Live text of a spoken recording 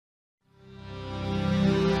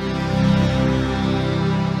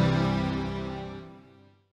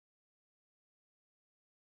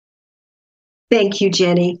Thank you,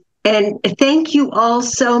 Jenny. And thank you all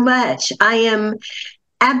so much. I am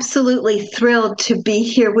absolutely thrilled to be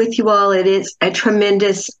here with you all. It is a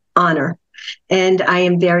tremendous honor, and I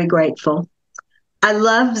am very grateful. I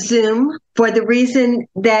love Zoom for the reason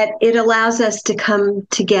that it allows us to come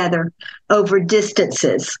together over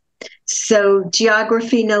distances. So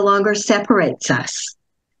geography no longer separates us.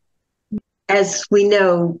 As we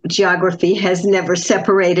know, geography has never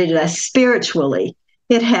separated us spiritually.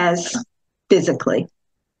 It has physically.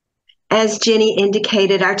 As Jenny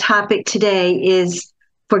indicated, our topic today is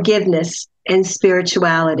forgiveness and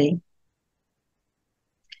spirituality.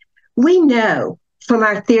 We know from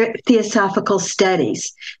our theosophical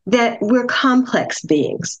studies that we're complex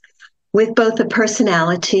beings with both a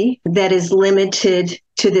personality that is limited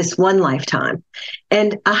to this one lifetime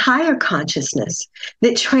and a higher consciousness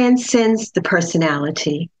that transcends the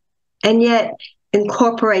personality and yet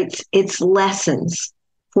incorporates its lessons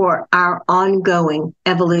for our ongoing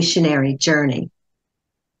evolutionary journey.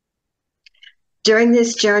 During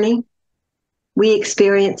this journey, we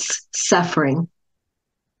experience suffering,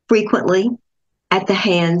 frequently at the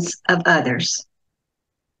hands of others.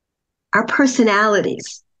 Our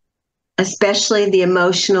personalities, especially the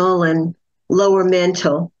emotional and lower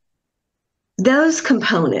mental, those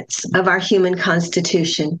components of our human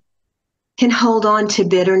constitution can hold on to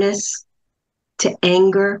bitterness, to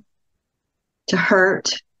anger, to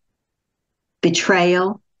hurt,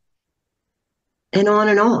 betrayal, and on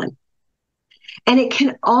and on. And it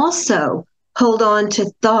can also hold on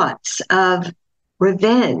to thoughts of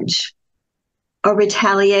revenge or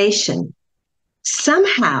retaliation,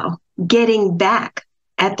 somehow getting back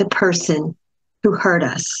at the person who hurt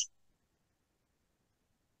us.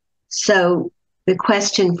 So the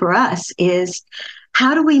question for us is,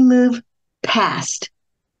 how do we move past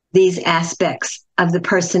these aspects of the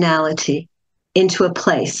personality into a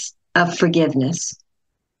place of forgiveness?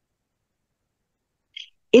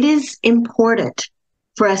 It is important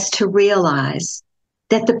for us to realize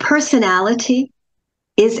that the personality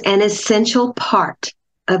is an essential part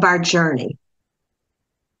of our journey.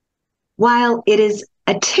 While it is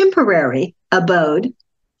a temporary abode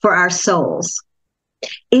for our souls,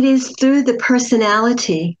 it is through the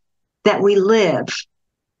personality that we live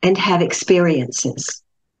and have experiences.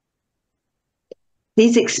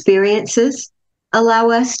 These experiences allow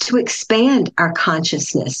us to expand our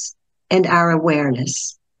consciousness and our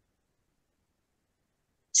awareness.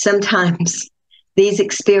 Sometimes these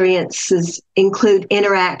experiences include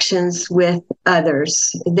interactions with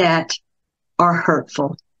others that are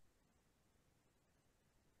hurtful.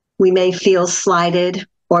 We may feel slighted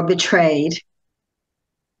or betrayed,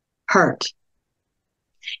 hurt.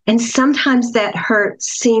 And sometimes that hurt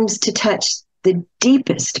seems to touch the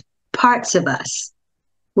deepest parts of us.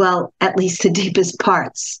 Well, at least the deepest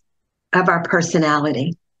parts of our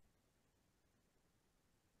personality.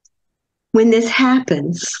 When this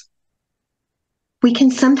happens, we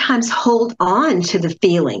can sometimes hold on to the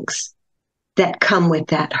feelings that come with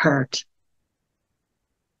that hurt.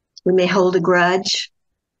 We may hold a grudge.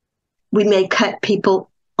 We may cut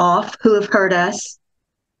people off who have hurt us.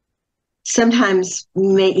 Sometimes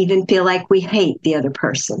we may even feel like we hate the other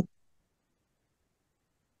person.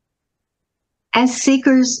 As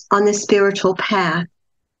seekers on the spiritual path,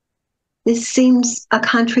 this seems a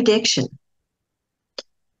contradiction.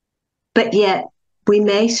 But yet, we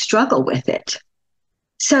may struggle with it.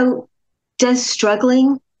 So, does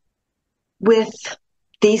struggling with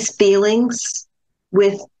these feelings,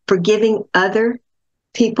 with forgiving other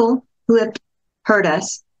people who have hurt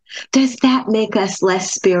us, does that make us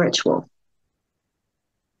less spiritual?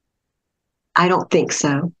 I don't think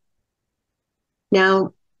so.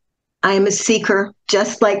 Now, I am a seeker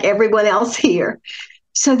just like everyone else here.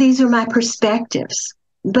 So these are my perspectives.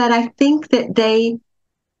 But I think that they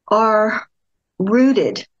are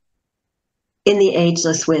rooted in the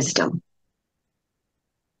ageless wisdom.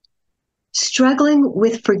 Struggling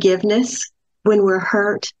with forgiveness when we're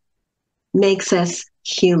hurt makes us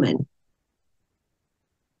human.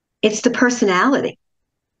 It's the personality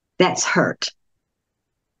that's hurt.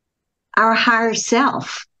 Our higher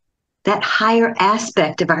self, that higher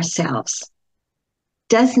aspect of ourselves,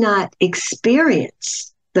 does not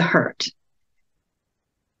experience the hurt,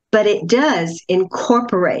 but it does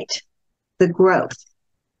incorporate the growth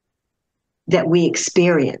that we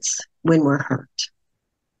experience when we're hurt.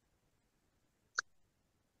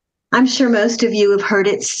 I'm sure most of you have heard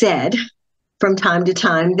it said from time to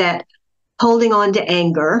time that holding on to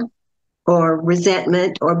anger or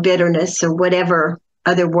resentment or bitterness or whatever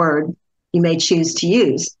other word you may choose to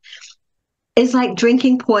use is like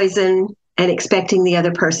drinking poison and expecting the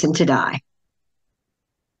other person to die.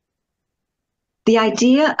 The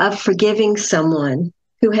idea of forgiving someone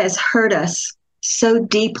who has hurt us so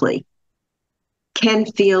deeply can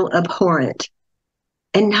feel abhorrent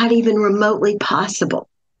and not even remotely possible.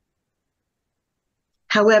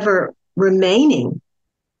 However, remaining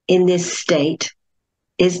in this state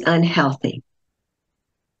is unhealthy.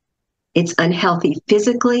 It's unhealthy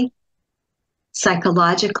physically,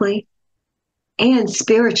 psychologically, and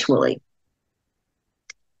spiritually.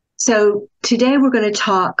 So today we're going to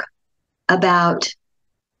talk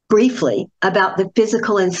briefly about the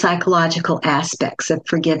physical and psychological aspects of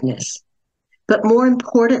forgiveness. But more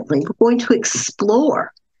importantly, we're going to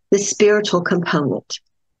explore the spiritual component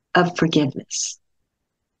of forgiveness.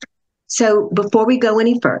 So before we go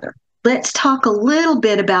any further, let's talk a little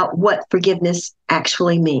bit about what forgiveness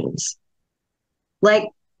actually means. Like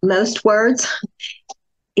most words,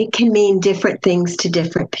 it can mean different things to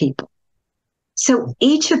different people. So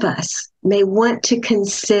each of us may want to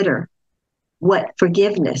consider what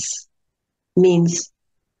forgiveness means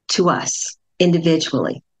to us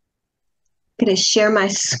individually. I'm going to share my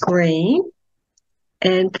screen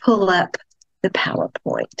and pull up the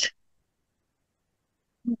PowerPoint.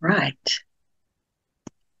 All right.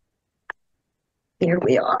 There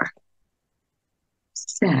we are.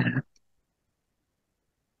 So,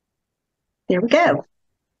 there we go.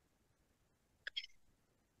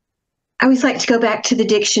 I always like to go back to the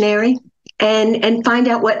dictionary and find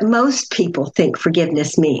out what most people think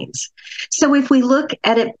forgiveness means. So if we look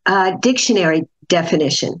at a dictionary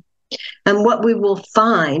definition, what we will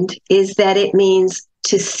find is that it means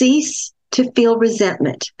to cease to feel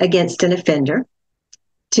resentment against an offender,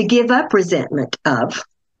 to give up resentment of,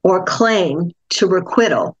 or claim to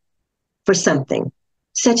requital for something,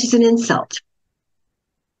 such as an insult.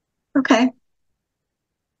 Okay.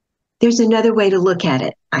 There's another way to look at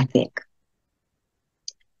it, I think.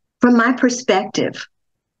 From my perspective,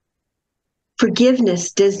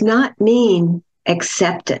 forgiveness does not mean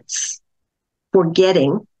acceptance,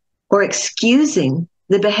 forgetting, or excusing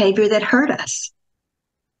the behavior that hurt us.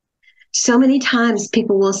 So many times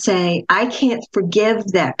people will say, I can't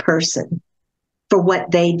forgive that person for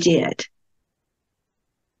what they did.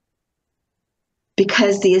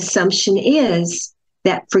 Because the assumption is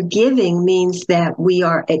that forgiving means that we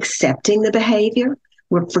are accepting the behavior,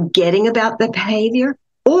 we're forgetting about the behavior,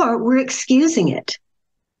 or we're excusing it.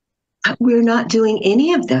 We're not doing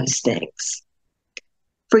any of those things.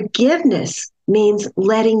 Forgiveness means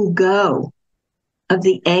letting go of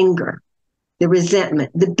the anger, the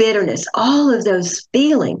resentment, the bitterness, all of those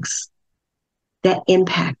feelings that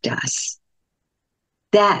impact us.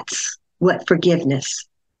 That's what forgiveness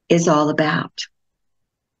is all about.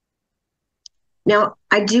 Now,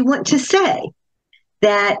 I do want to say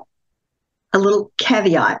that a little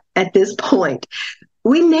caveat at this point,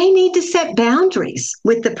 we may need to set boundaries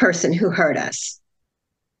with the person who hurt us,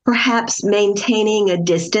 perhaps maintaining a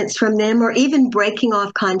distance from them or even breaking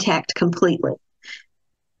off contact completely,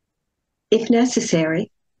 if necessary.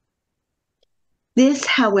 This,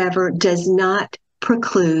 however, does not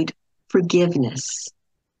preclude forgiveness.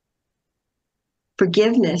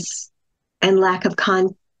 Forgiveness and lack of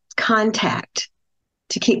contact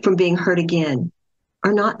to keep from being hurt again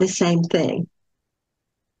are not the same thing.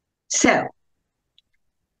 So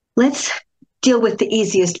let's deal with the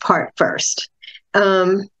easiest part first.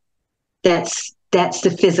 That's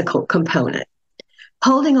the physical component.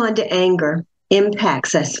 Holding on to anger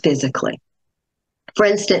impacts us physically. For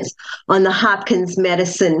instance, on the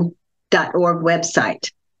hopkinsmedicine.org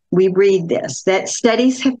website, we read this, that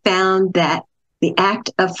studies have found that the act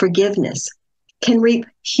of forgiveness can reap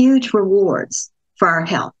huge rewards for our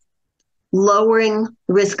health, lowering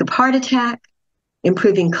the risk of heart attack,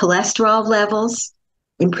 improving cholesterol levels,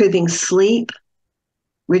 improving sleep,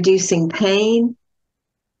 reducing pain,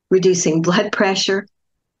 reducing blood pressure,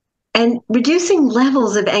 and reducing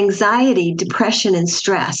levels of anxiety, depression, and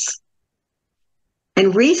stress.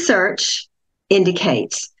 And research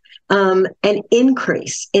indicates an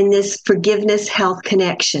increase in this forgiveness health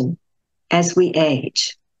connection as we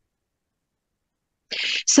age.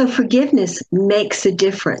 So forgiveness makes a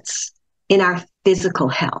difference in our physical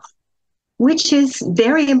health, which is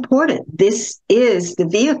very important. This is the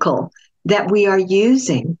vehicle that we are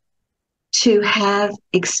using to have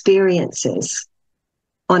experiences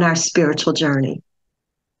on our spiritual journey.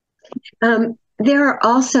 There are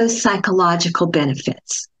also psychological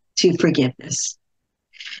benefits to forgiveness.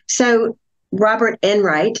 So Robert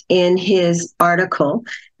Enright, in his article,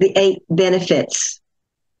 The 8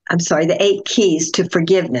 Keys to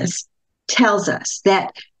Forgiveness, tells us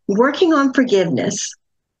that working on forgiveness,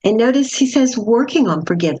 and notice he says working on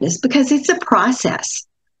forgiveness because it's a process.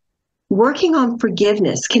 Working on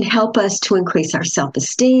forgiveness can help us to increase our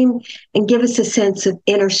self-esteem and give us a sense of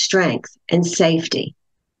inner strength and safety.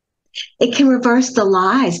 It can reverse the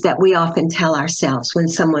lies that we often tell ourselves when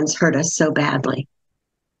someone's hurt us so badly.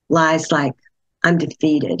 Lies like, I'm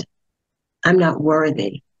defeated, I'm not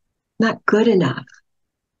worthy, not good enough.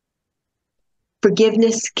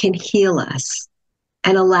 Forgiveness can heal us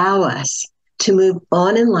and allow us to move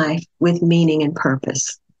on in life with meaning and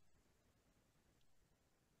purpose.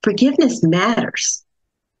 Forgiveness matters,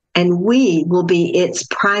 and we will be its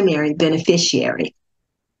primary beneficiary.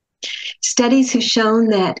 Studies have shown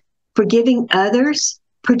that forgiving others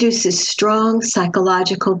produces strong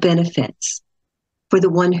psychological benefits for the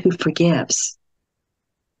one who forgives.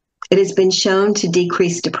 It has been shown to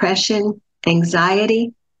decrease depression,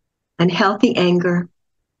 anxiety, unhealthy anger,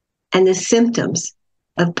 and the symptoms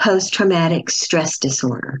of post-traumatic stress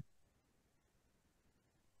disorder.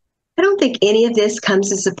 I don't think any of this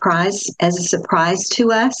comes as a surprise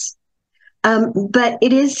to us, but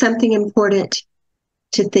it is something important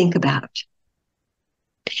to think about.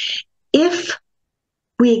 If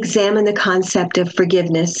we examine the concept of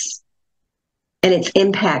forgiveness and its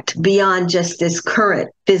impact beyond just this current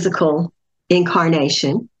physical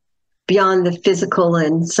incarnation, beyond the physical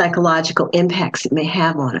and psychological impacts it may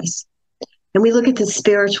have on us, and we look at the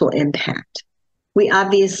spiritual impact, we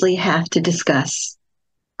obviously have to discuss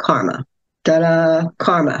karma.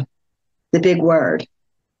 Karma, the big word.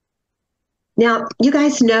 Now, you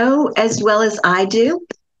guys know as well as I do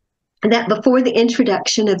that before the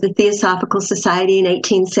introduction of the Theosophical Society in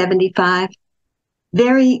 1875,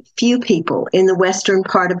 very few people in the Western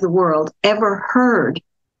part of the world ever heard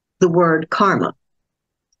the word karma.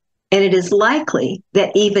 And it is likely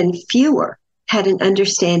that even fewer had an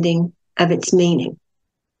understanding of its meaning.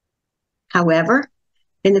 However,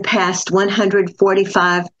 in the past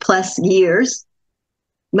 145 plus years,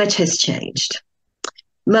 much has changed.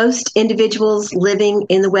 Most individuals living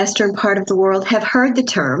in the Western part of the world have heard the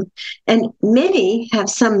term, and many have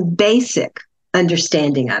some basic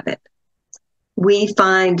understanding of it. We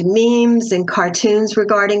find memes and cartoons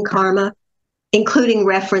regarding karma, including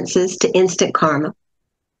references to instant karma.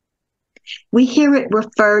 We hear it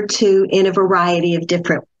referred to in a variety of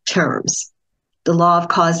different terms: the law of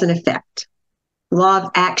cause and effect, law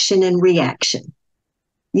of action and reaction,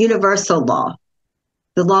 universal law,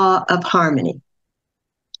 the law of harmony,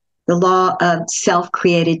 the law of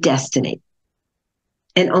self-created destiny,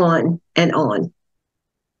 and on and on.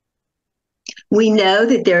 We know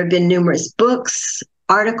that there have been numerous books,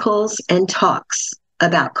 articles, and talks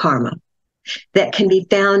about karma that can be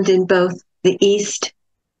found in both the East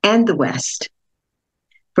and the West,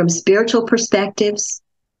 from spiritual perspectives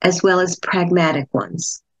as well as pragmatic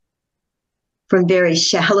ones, from very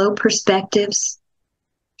shallow perspectives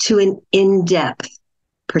to an in-depth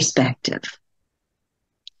perspective.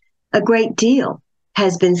 A great deal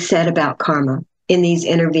has been said about karma in these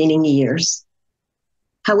intervening years.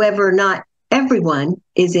 However, not everyone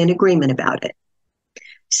is in agreement about it.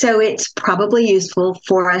 So it's probably useful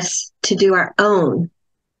for us to do our own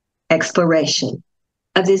exploration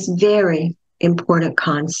of this very important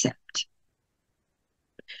concept.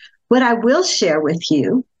 What I will share with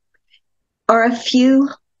you are a few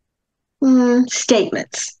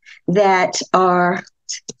statements that are,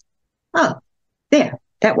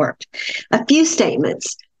 that worked. A few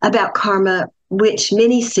statements about karma with which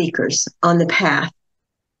many seekers on the path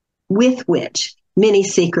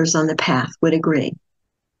would agree.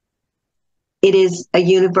 It is a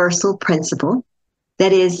universal principle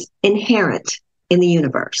that is inherent in the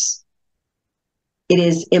universe. It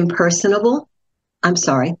is impersonal,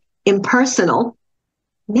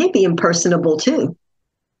 maybe impersonable too,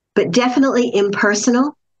 but definitely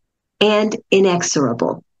impersonal and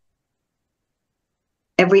inexorable.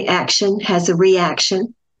 Every action has a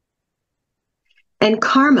reaction, and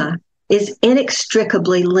karma is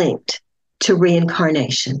inextricably linked to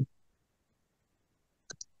reincarnation.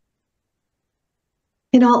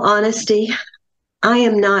 In all honesty, I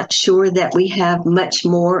am not sure that we have much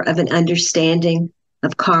more of an understanding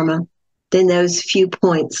of karma than those few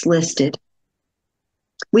points listed.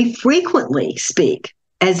 We frequently speak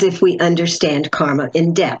as if we understand karma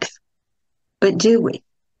in depth, but do we?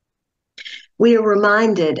 We are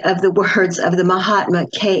reminded of the words of the Mahatma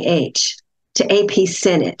K.H. to A.P.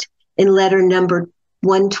 Sennett in letter number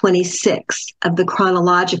 126 of the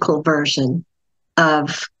chronological version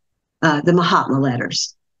of the Mahatma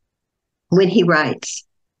letters, when he writes,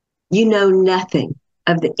 "You know nothing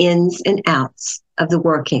of the ins and outs of the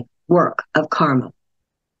work of karma.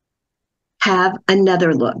 Have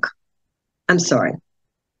another look."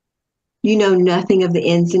 You know nothing of the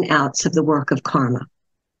ins and outs of the work of karma.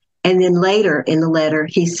 And then later in the letter,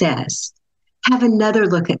 he says, have another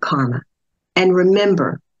look at karma and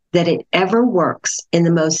remember that it ever works in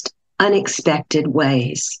the most unexpected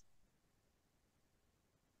ways.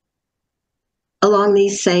 Along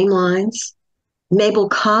these same lines, Mabel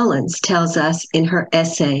Collins tells us in her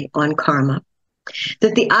essay on karma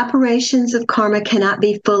that the operations of karma cannot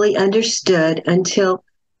be fully understood until,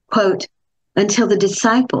 quote, until the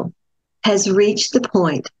disciple has reached the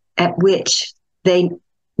point at which they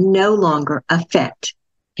no longer affect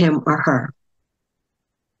him or her.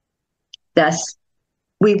 Thus,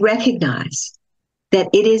 we recognize that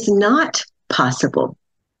it is not possible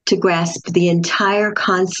to grasp the entire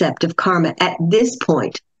concept of karma at this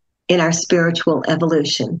point in our spiritual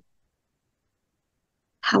evolution.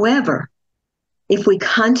 However, if we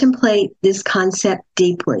contemplate this concept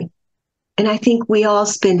deeply, and I think we all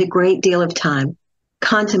spend a great deal of time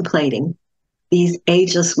contemplating these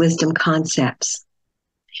ageless wisdom concepts,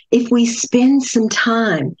 if we spend some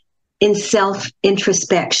time in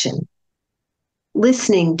self-introspection,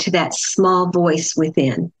 listening to that small voice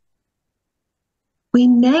within, we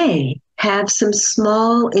may have some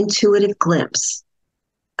small intuitive glimpse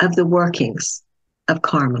of the workings of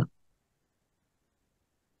karma.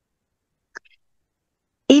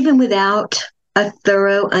 Even without a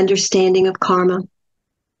thorough understanding of karma,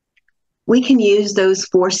 we can use those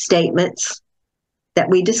 4 statements that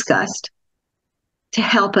we discussed to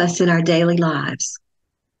help us in our daily lives.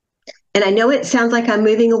 And I know it sounds like I'm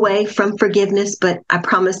moving away from forgiveness, but I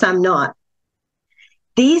promise I'm not.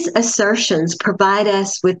 These assertions provide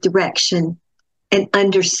us with direction and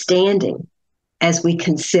understanding as we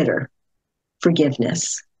consider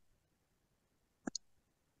forgiveness.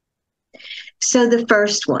 So the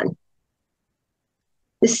first one,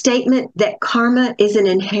 the statement that karma is an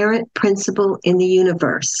inherent principle in the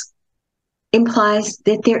universe implies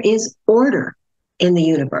that there is order in the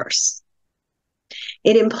universe.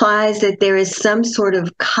 It implies that there is some sort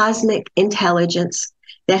of cosmic intelligence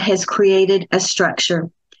that has created a structure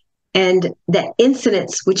and that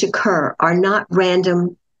incidents which occur are not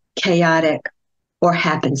random, chaotic, or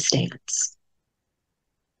happenstance.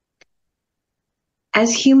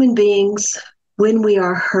 As human beings, when we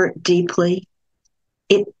are hurt deeply,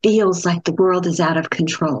 it feels like the world is out of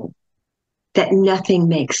control, that nothing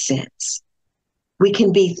makes sense. We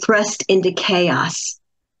can be thrust into chaos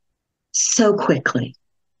so quickly.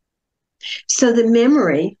 So the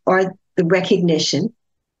memory or the recognition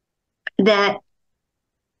that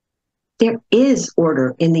there is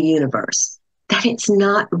order in the universe, that it's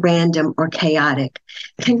not random or chaotic,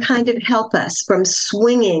 can kind of help us from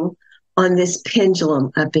swinging on this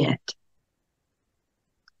pendulum a bit.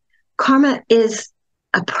 Karma is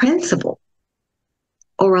a principle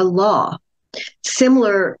or a law,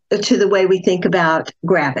 similar to the way we think about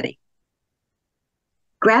gravity.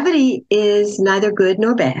 Gravity is neither good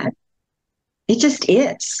nor bad. It just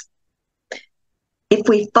is. If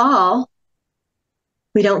we fall,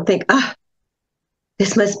 we don't think,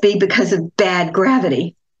 this must be because of bad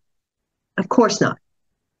gravity. Of course not.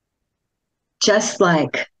 Just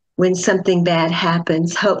like when something bad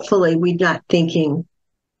happens, hopefully we're not thinking,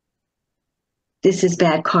 this is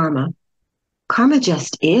bad karma. Karma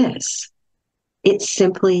just is. It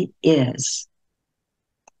simply is.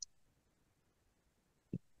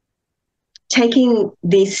 Taking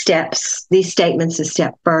these statements a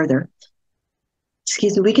step further,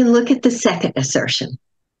 we can look at the second assertion.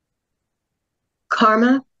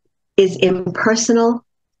 Karma is impersonal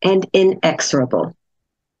and inexorable.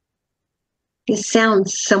 This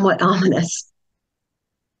sounds somewhat ominous,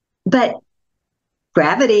 but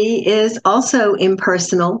gravity is also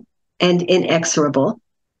impersonal and inexorable,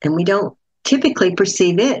 and we don't typically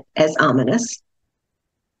perceive it as ominous.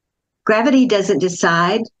 Gravity doesn't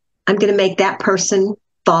decide, I'm going to make that person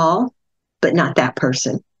fall, but not that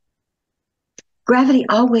person. Gravity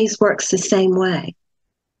always works the same way,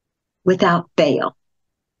 without fail,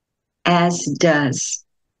 as does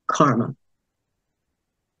karma.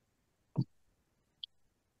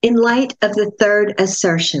 In light of the third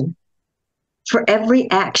assertion, for every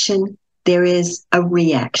action, there is a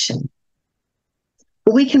reaction.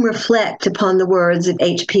 We can reflect upon the words of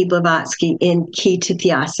H.P. Blavatsky in Key to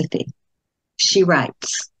Theosophy. She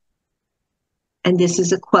writes, and this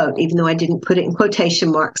is a quote, even though I didn't put it in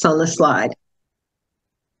quotation marks on the slide.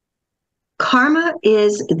 Karma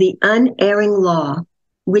is the unerring law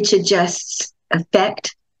which adjusts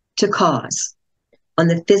effect to cause on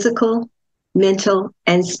the physical, mental,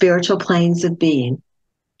 and spiritual planes of being.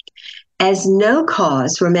 As no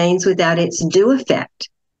cause remains without its due effect,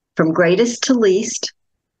 from greatest to least,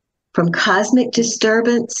 from cosmic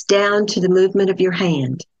disturbance down to the movement of your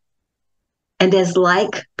hand. And as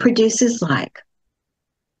like produces like,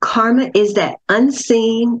 karma is that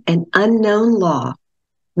unseen and unknown law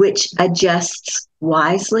which adjusts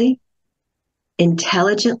wisely,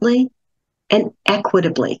 intelligently, and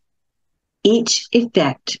equitably each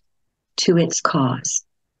effect to its cause,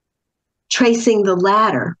 tracing the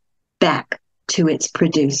latter back to its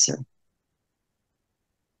producer.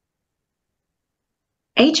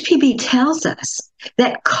 HPB tells us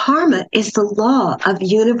that karma is the law of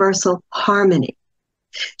universal harmony.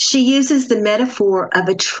 She uses the metaphor of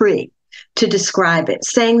a tree to describe it,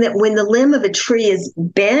 saying that when the limb of a tree is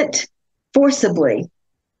bent forcibly,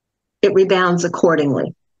 it rebounds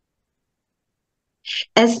accordingly.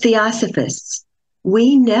 As Theosophists,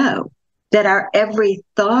 we know that our every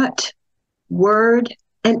thought, word,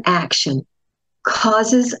 and action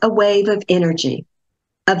causes a wave of energy,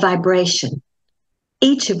 a vibration,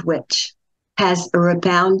 each of which has a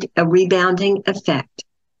rebounding effect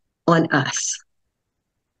on us.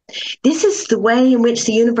 This is the way in which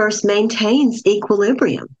the universe maintains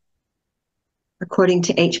equilibrium, according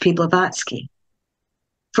to H.P. Blavatsky.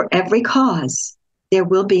 For every cause, there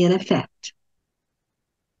will be an effect.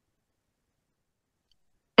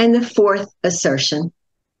 And the fourth assertion,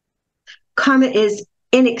 karma is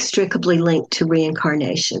inextricably linked to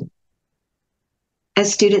reincarnation.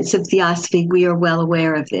 As students of Theosophy, we are well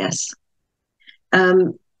aware of this.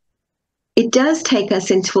 It does take us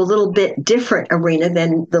into a little bit different arena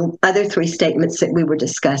than the other three statements that we were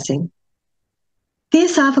discussing.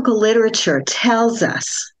 Theosophical literature tells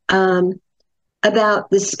us about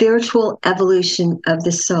the spiritual evolution of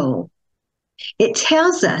the soul. It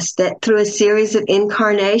tells us that through a series of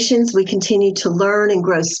incarnations, we continue to learn and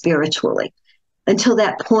grow spiritually until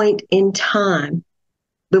that point in time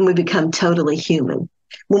when we become totally human,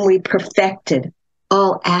 when we perfected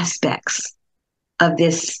all aspects of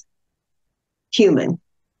this human.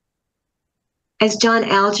 As John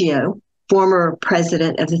Algeo, former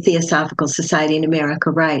president of the Theosophical Society in America,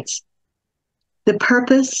 writes, the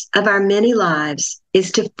purpose of our many lives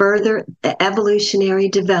is to further the evolutionary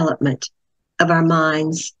development of our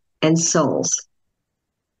minds and souls.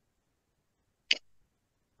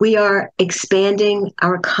 We are expanding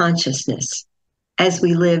our consciousness as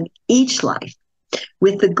we live each life,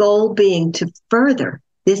 with the goal being to further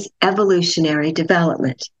this evolutionary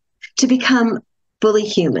development, to become fully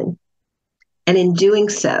human, and in doing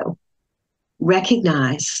so,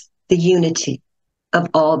 recognize the unity of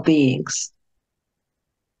all beings.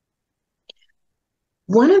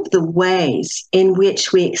 One of the ways in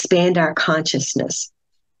which we expand our consciousness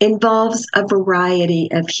involves a variety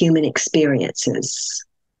of human experiences,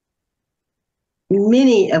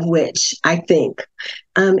 many of which, I think,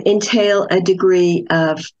 entail a degree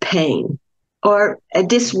of pain or a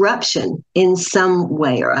disruption in some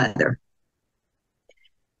way or other.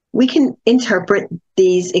 We can interpret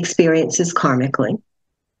these experiences karmically.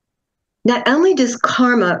 Not only does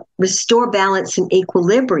karma restore balance and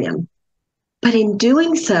equilibrium, but in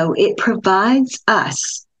doing so, it provides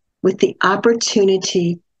us with the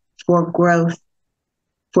opportunity for growth,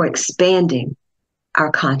 for expanding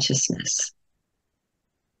our consciousness.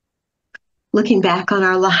 Looking back on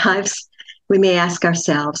our lives, we may ask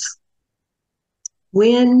ourselves,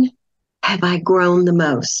 when have I grown the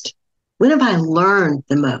most? When have I learned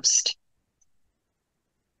the most?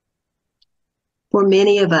 For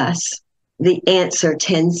many of us, the answer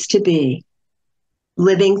tends to be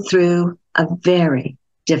living through a very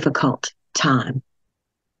difficult time.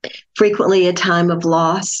 Frequently a time of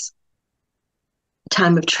loss, a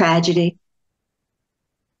time of tragedy,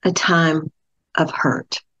 a time of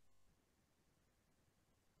hurt.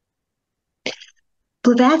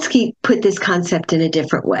 Blavatsky put this concept in a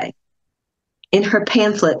different way. In her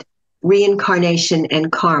pamphlet, Reincarnation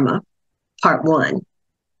and Karma, Part 1,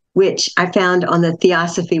 which I found on the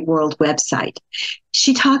Theosophy World website,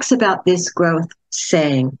 she talks about this growth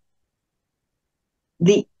saying,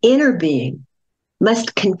 the inner being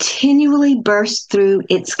must continually burst through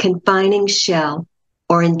its confining shell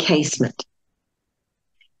or encasement.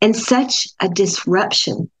 And such a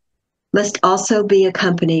disruption must also be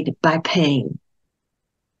accompanied by pain.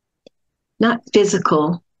 Not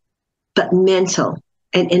physical, but mental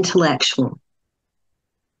and intellectual.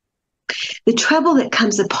 The trouble that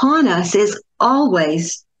comes upon us is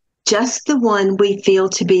always just the one we feel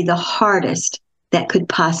to be the hardest that could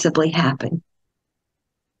possibly happen.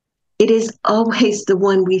 It is always the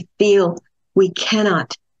one we feel we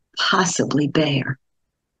cannot possibly bear.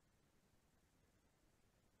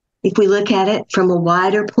 If we look at it from a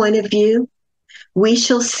wider point of view, we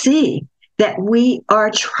shall see that we are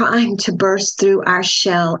trying to burst through our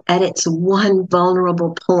shell at its one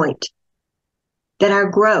vulnerable point, that our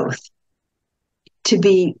growth, to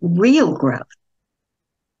be real growth,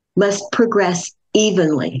 must progress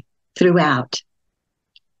evenly throughout,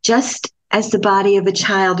 just as the body of a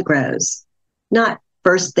child grows, not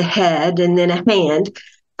first the head and then a hand,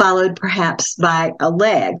 followed perhaps by a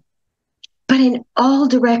leg, but in all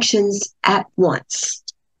directions at once.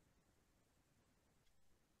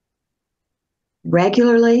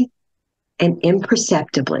 Regularly and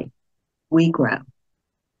imperceptibly, we grow.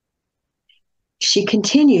 She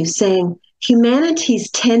continues saying, humanity's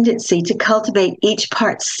tendency to cultivate each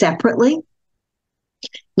part separately,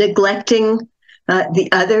 neglecting the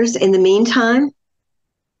others in the meantime,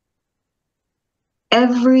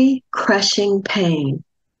 every crushing pain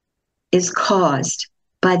is caused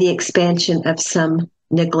by the expansion of some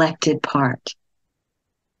neglected part,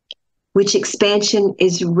 which expansion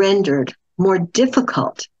is rendered more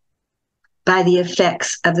difficult by the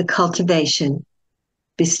effects of the cultivation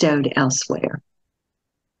bestowed elsewhere.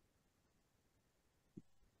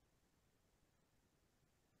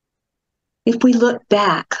 If we look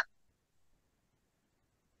back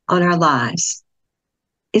on our lives,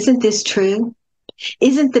 isn't this true?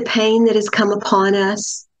 Isn't the pain that has come upon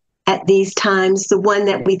us at these times the one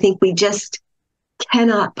that we think we just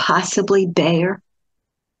cannot possibly bear?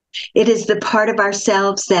 It is the part of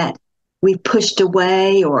ourselves that we've pushed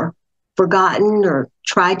away or forgotten or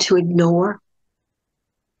tried to ignore.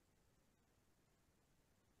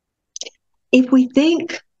 If we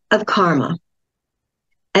think of karma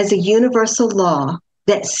as a universal law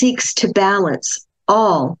that seeks to balance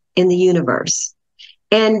all in the universe,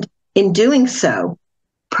 and in doing so,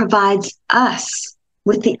 provides us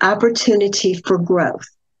with the opportunity for growth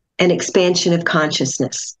and expansion of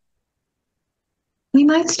consciousness, we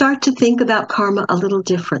might start to think about karma a little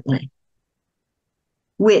differently,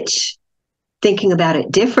 which, thinking about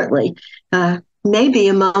it differently, may be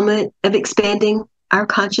a moment of expanding our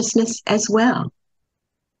consciousness as well.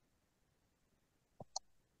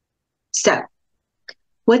 So,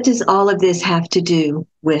 what does all of this have to do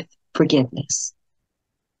with forgiveness?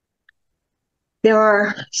 There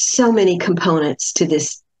are so many components to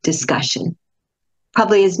this discussion,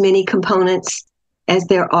 probably as many components as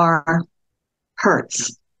there are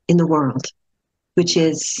hurts in the world, which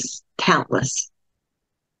is countless.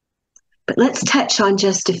 But let's touch on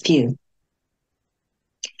just a few.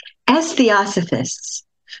 As Theosophists,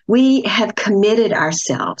 we have committed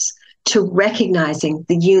ourselves to recognizing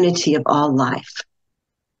the unity of all life.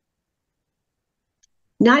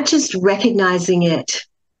 Not just recognizing it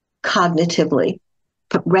cognitively,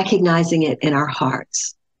 but recognizing it in our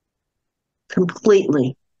hearts,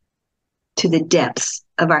 completely to the depths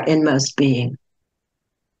of our inmost being.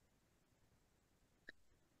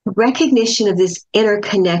 Recognition of this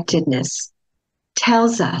interconnectedness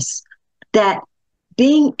tells us that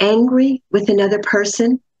being angry with another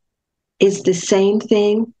person is the same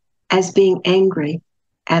thing as being angry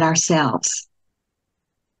at ourselves.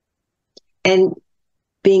 And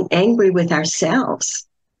being angry with ourselves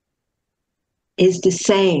is the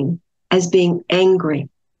same as being angry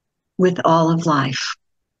with all of life.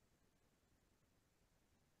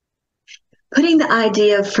 Putting the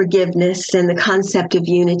idea of forgiveness and the concept of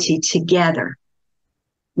unity together,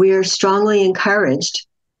 we are strongly encouraged,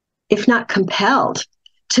 if not compelled,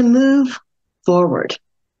 to move forward.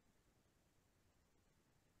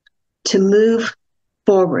 To move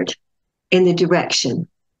forward in the direction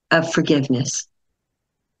of forgiveness.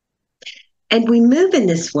 And we move in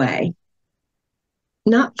this way,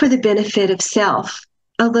 not for the benefit of self,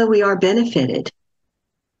 although we are benefited.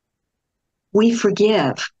 We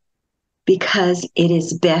forgive because it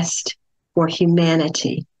is best for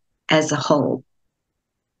humanity as a whole.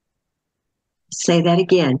 Say that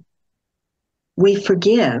again. We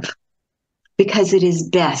forgive because it is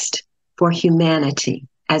best for humanity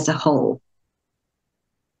as a whole.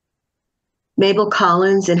 Mabel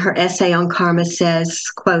Collins, in her essay on karma, says,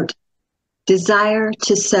 quote, "Desire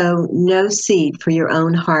to sow no seed for your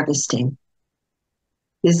own harvesting.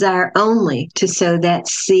 Desire only to sow that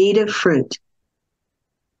seed of fruit.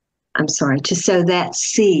 To sow that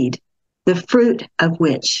seed, the fruit of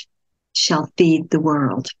which shall feed the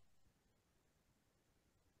world."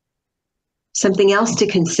 Something else to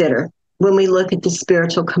consider when we look at the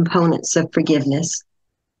spiritual components of forgiveness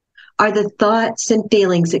are the thoughts and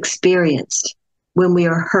feelings experienced when we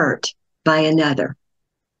are hurt by another.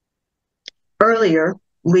 Earlier,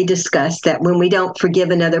 we discussed that when we don't forgive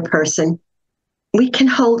another person, we can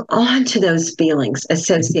hold on to those feelings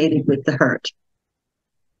associated with the hurt.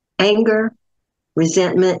 Anger,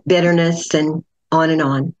 resentment, bitterness, and on and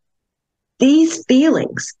on. These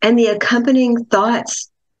feelings and the accompanying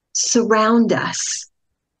thoughts surround us.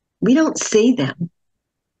 We don't see them,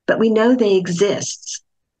 but we know they exist.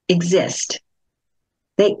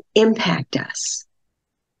 They impact us.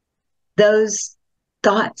 Those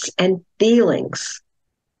thoughts and feelings,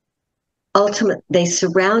 ultimately, they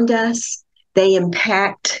surround us. They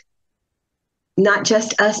impact not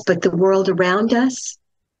just us, but the world around us.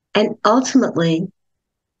 And ultimately,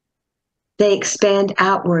 they expand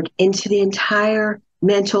outward into the entire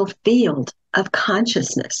mental field of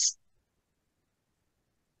consciousness.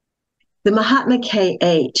 The Mahatma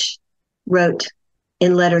K.H. wrote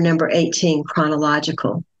in letter number 18,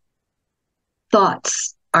 chronological,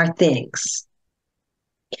 thoughts are things,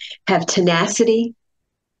 have tenacity,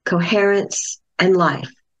 coherence, and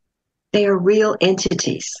life. They are real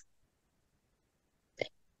entities.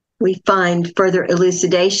 We find further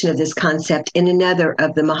elucidation of this concept in another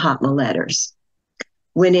of the Mahatma letters.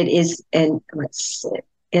 When it is, in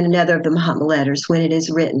another of the Mahatma letters, when it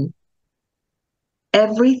is written,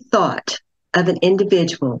 every thought of an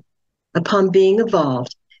individual upon being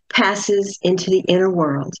evolved passes into the inner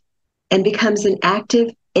world and becomes an active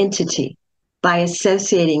entity by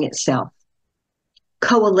associating itself,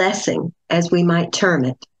 coalescing, as we might term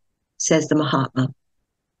it, says the Mahatma,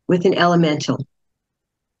 with an elemental.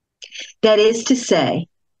 That is to say,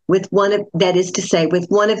 with one of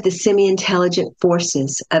the semi-intelligent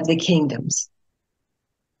forces of the kingdoms.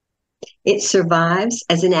 It survives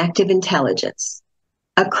as an active intelligence,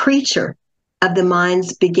 a creature of the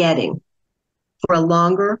mind's begetting for a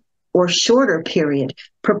longer or shorter period,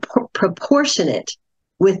 proportionate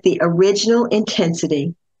with the original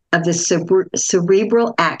intensity of the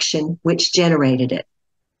cerebral action which generated it.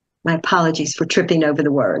 My apologies for tripping over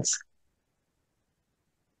the words.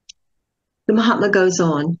 The Mahatma goes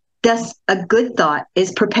on, thus a good thought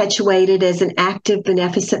is perpetuated as an active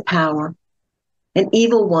beneficent power, an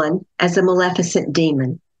evil one as a maleficent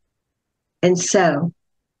demon. And so,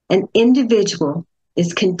 an individual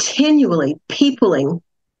is continually peopling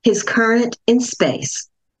his current in space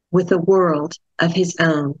with a world of his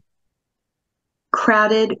own,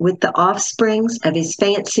 crowded with the offsprings of his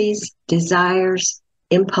fancies, desires,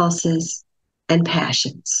 impulses, and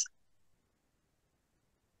passions.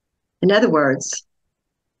 In other words,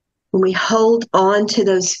 when we hold on to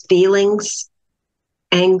those feelings,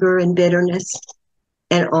 anger and bitterness,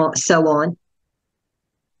 and so on,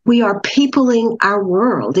 we are peopling our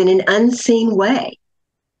world in an unseen way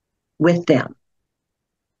with them,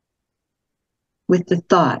 with the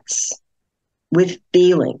thoughts, with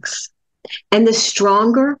feelings. And the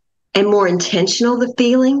stronger and more intentional the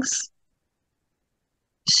feelings,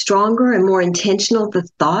 stronger and more intentional the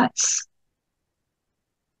thoughts,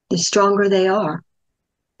 the stronger they are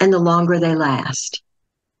and the longer they last.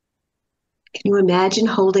 Can you imagine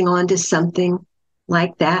holding on to something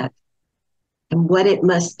like that and what it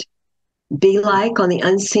must be like on the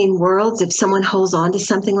unseen worlds if someone holds on to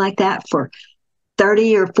something like that for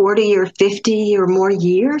 30 or 40 or 50 or more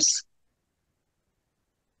years?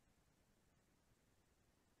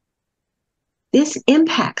 This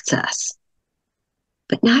impacts us,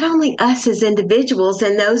 but not only us as individuals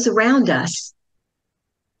and those around us,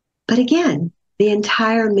 but again, the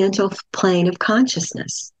entire mental plane of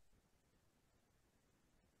consciousness.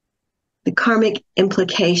 The karmic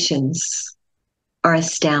implications are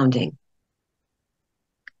astounding.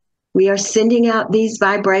 We are sending out these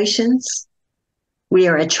vibrations. We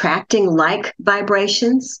are attracting like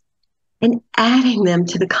vibrations and adding them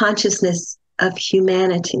to the consciousness of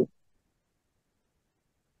humanity.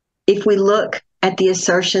 If we look at the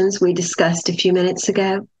assertions we discussed a few minutes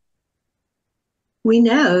ago, we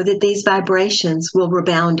know that these vibrations will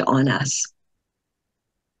rebound on us.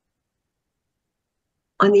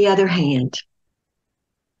 On the other hand,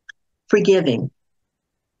 forgiving,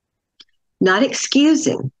 not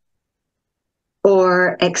excusing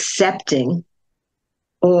or accepting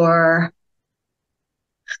or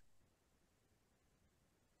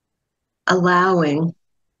allowing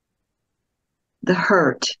the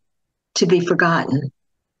hurt to be forgotten,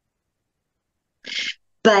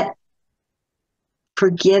 but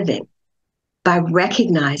forgiving by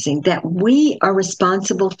recognizing that we are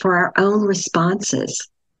responsible for our own responses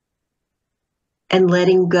and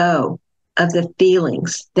letting go of the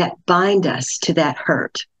feelings that bind us to that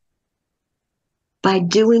hurt. By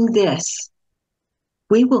doing this,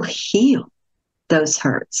 we will heal those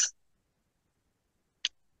hurts.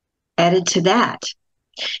 Added to that,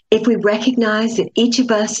 if we recognize that each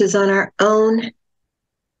of us is on our own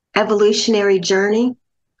evolutionary journey,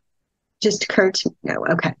 just occurred to me, no,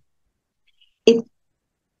 okay.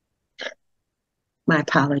 My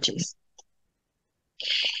apologies.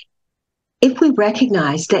 If we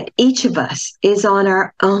recognize that each of us is on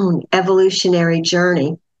our own evolutionary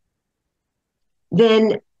journey,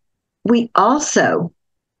 then we also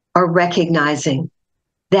are recognizing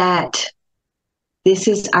that this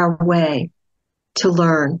is our way to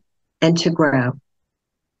learn and to grow.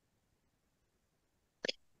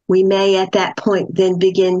 We may at that point then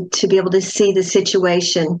begin to be able to see the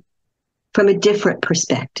situation from a different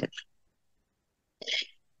perspective.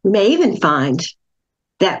 We may even find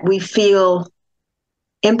that we feel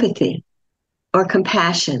empathy or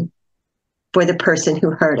compassion for the person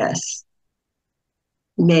who hurt us.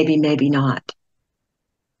 Maybe, maybe not.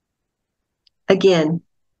 Again,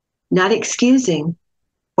 not excusing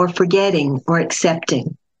or forgetting or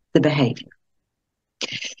accepting the behavior.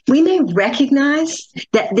 We may recognize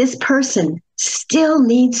that this person still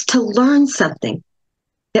needs to learn something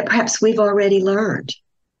that perhaps we've already learned,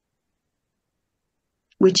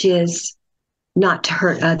 which is not to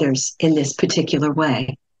hurt others in this particular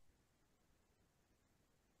way.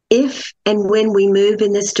 If and when we move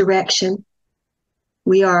in this direction,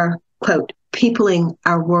 we are, quote, peopling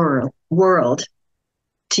our world,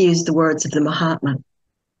 to use the words of the Mahatma,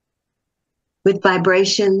 with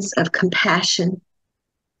vibrations of compassion,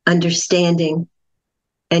 understanding,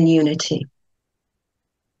 and unity.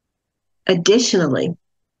 Additionally,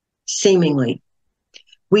 seemingly,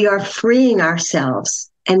 we are freeing ourselves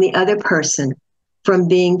and the other person from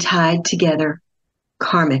being tied together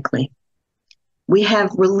karmically. We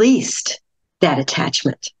have released that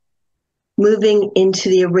attachment, moving into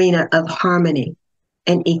the arena of harmony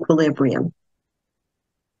and equilibrium.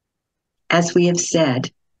 As we have said,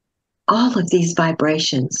 all of these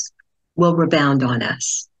vibrations will rebound on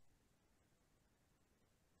us.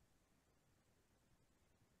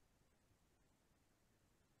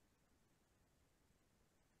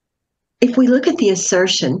 If we look at the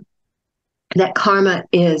assertion that karma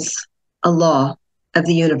is a law of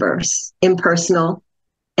the universe, impersonal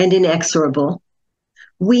and inexorable,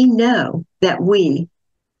 we know that we,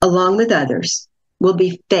 along with others, will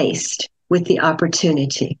be faced with the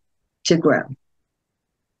opportunity to grow.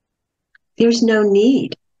 There's no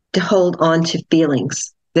need to hold on to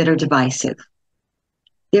feelings that are divisive.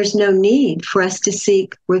 There's no need for us to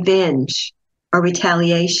seek revenge or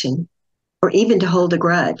retaliation or even to hold a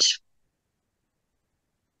grudge.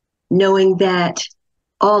 Knowing that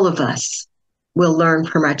all of us will learn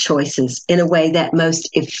from our choices in a way that most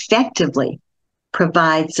effectively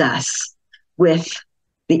provides us with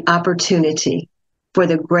the opportunity for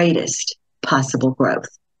the greatest possible growth.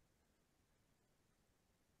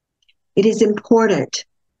 It is important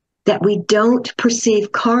that we don't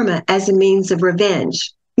perceive karma as a means of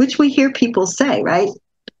revenge, which we hear people say, right?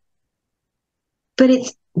 But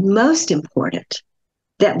it's most important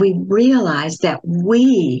that we realize that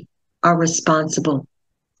we are responsible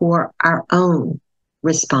for our own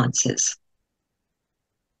responses.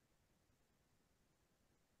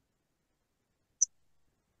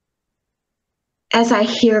 As I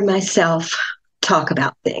hear myself talk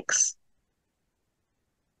about things,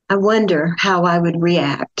 I wonder how I would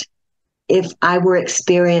react if I were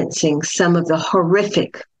experiencing some of the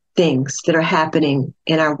horrific things that are happening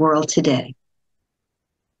in our world today.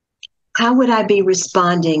 How would I be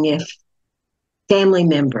responding if family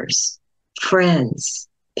members, friends,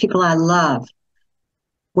 people I love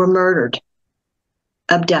were murdered,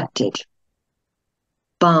 abducted,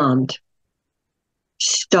 bombed,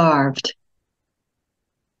 starved,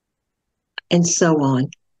 and so on?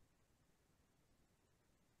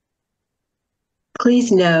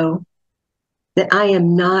 Please know that I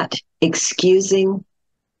am not excusing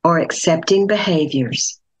or accepting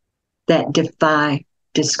behaviors that defy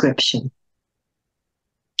description.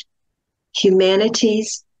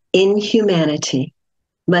 Humanity's inhumanity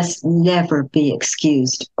must never be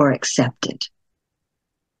excused or accepted,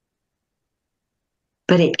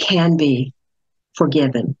 but it can be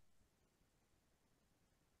forgiven.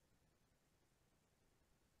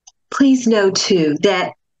 Please know, too,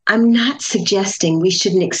 that I'm not suggesting we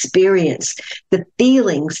shouldn't experience the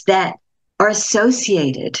feelings that are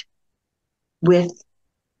associated with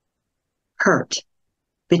hurt,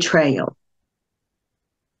 betrayal.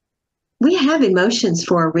 We have emotions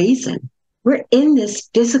for a reason. We're in this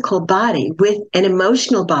physical body with an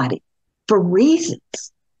emotional body for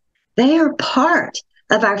reasons. They are part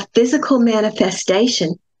of our physical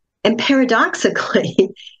manifestation and paradoxically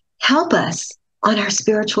help us on our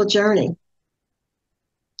spiritual journey.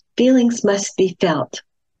 Feelings must be felt,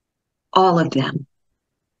 all of them.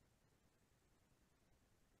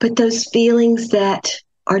 But those feelings that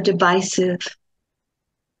are divisive,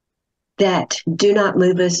 that do not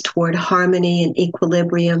move us toward harmony and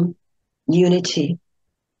equilibrium, unity,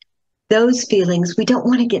 those feelings we don't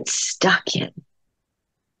want to get stuck in.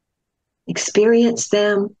 Experience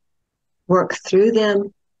them, work through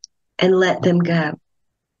them, and let them go.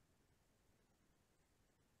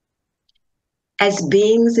 As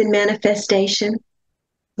beings in manifestation,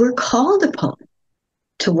 we're called upon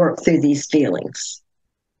to work through these feelings,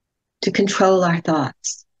 to control our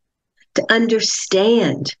thoughts, to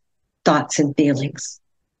understand thoughts and feelings,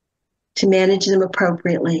 to manage them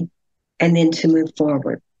appropriately, and then to move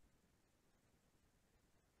forward.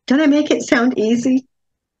 Don't I make it sound easy?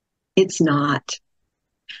 It's not.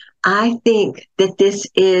 I think that this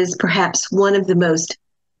is perhaps one of the most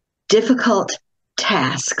difficult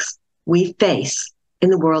tasks we face in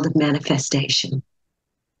the world of manifestation.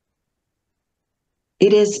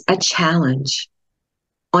 It is a challenge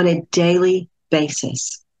on a daily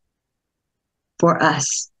basis for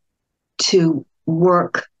us to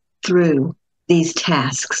work through these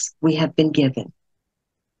tasks we have been given.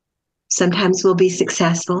 Sometimes we'll be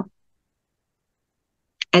successful,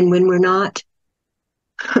 and when we're not,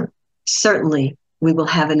 certainly we will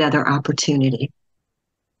have another opportunity.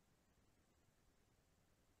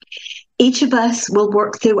 Each of us will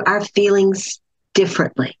work through our feelings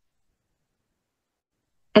differently.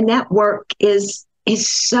 And that work is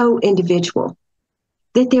so individual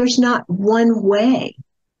that there's not one way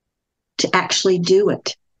to actually do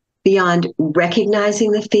it beyond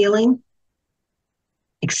recognizing the feeling,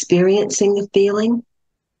 experiencing the feeling,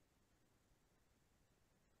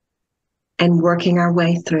 and working our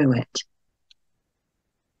way through it.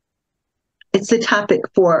 It's a topic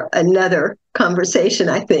for another conversation,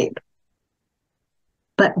 I think.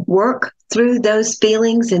 But work through those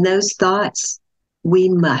feelings and those thoughts, we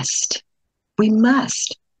must. We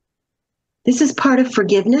must. This is part of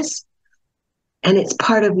forgiveness, and it's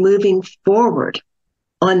part of moving forward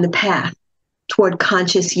on the path toward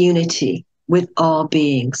conscious unity with all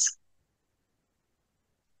beings.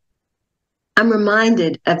 I'm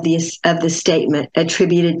reminded of the statement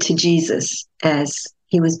attributed to Jesus as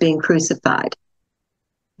he was being crucified.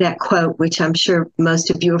 That quote, which I'm sure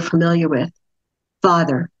most of you are familiar with,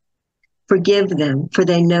 "Father, forgive them, for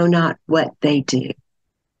they know not what they do."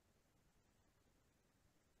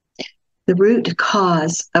 The root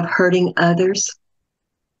cause of hurting others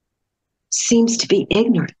seems to be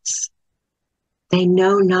ignorance. They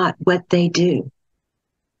know not what they do.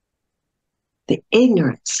 The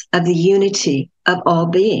ignorance of the unity of all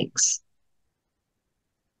beings.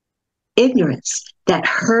 Ignorance that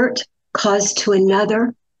hurt caused to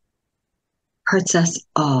another hurts us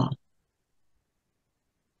all.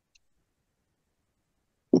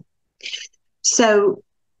 So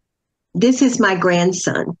this is my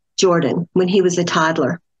grandson, Jordan, when he was a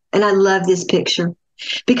toddler. And I love this picture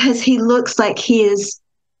because he looks like he is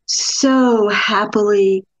so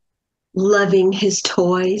happily loving his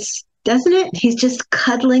toys, doesn't it? He's just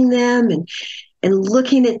cuddling them and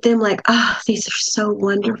looking at them like, oh, these are so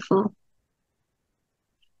wonderful.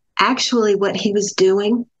 Actually, what he was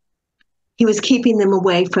doing, he was keeping them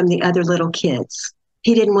away from the other little kids.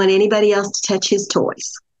 He didn't want anybody else to touch his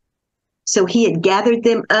toys. So he had gathered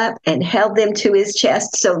them up and held them to his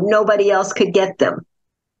chest so nobody else could get them.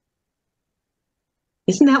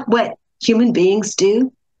 Isn't that what human beings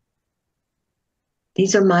do?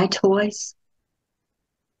 These are my toys.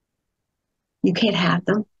 You can't have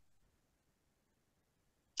them.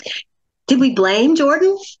 Did we blame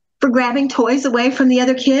Jordan for grabbing toys away from the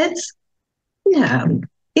other kids? No,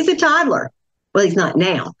 he's a toddler. Well, he's not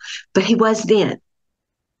now, but he was then.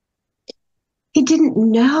 He didn't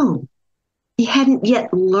know. He hadn't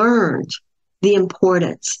yet learned the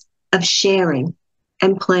importance of sharing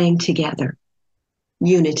and playing together,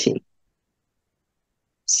 unity.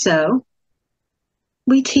 So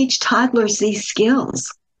we teach toddlers these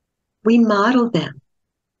skills. We model them.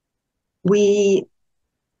 We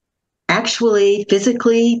actually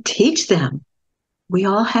physically teach them. We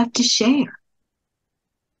all have to share.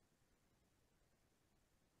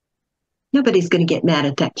 Nobody's going to get mad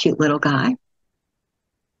at that cute little guy.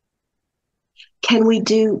 Can we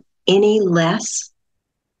do any less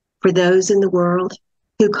for those in the world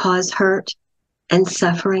who cause hurt and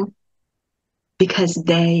suffering because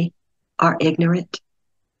they are ignorant?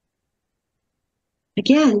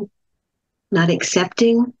 Again, not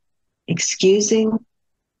accepting, excusing,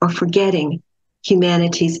 or forgetting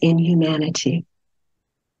humanity's inhumanity,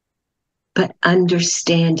 but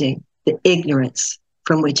understanding the ignorance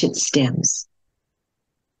from which it stems.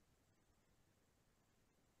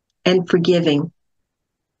 And forgiving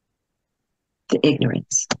the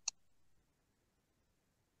ignorance.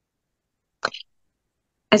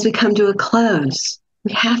 As we come to a close,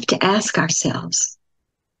 we have to ask ourselves,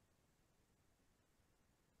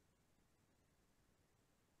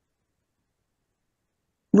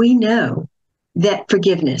 we know that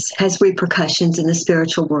forgiveness has repercussions in the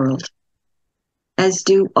spiritual world, as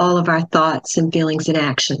do all of our thoughts and feelings and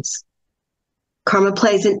actions. Karma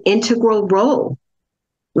plays an integral role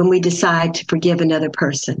when we decide to forgive another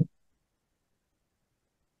person.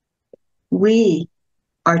 We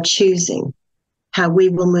are choosing how we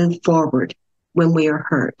will move forward when we are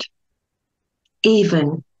hurt,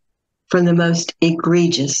 even from the most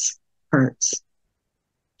egregious hurts.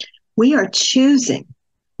 We are choosing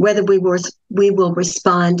whether we will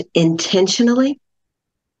respond intentionally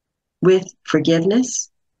with forgiveness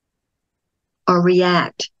or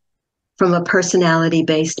react from a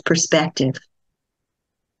personality-based perspective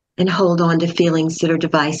and hold on to feelings that are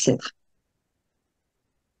divisive.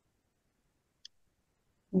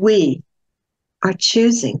 We are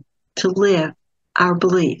choosing to live our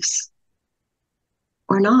beliefs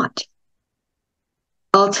or not.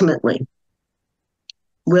 Ultimately,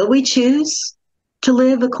 will we choose to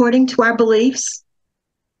live according to our beliefs,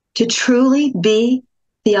 to truly be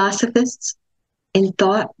Theosophists in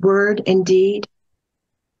thought, word, and deed,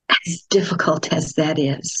 as difficult as that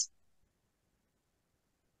is?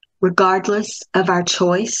 Regardless of our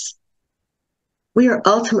choice, we are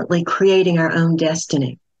ultimately creating our own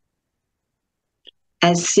destiny.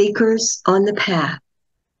 As seekers on the path,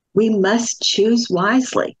 we must choose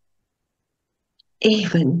wisely,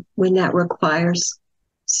 even when that requires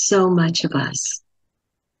so much of us.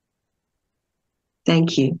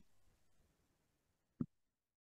 Thank you.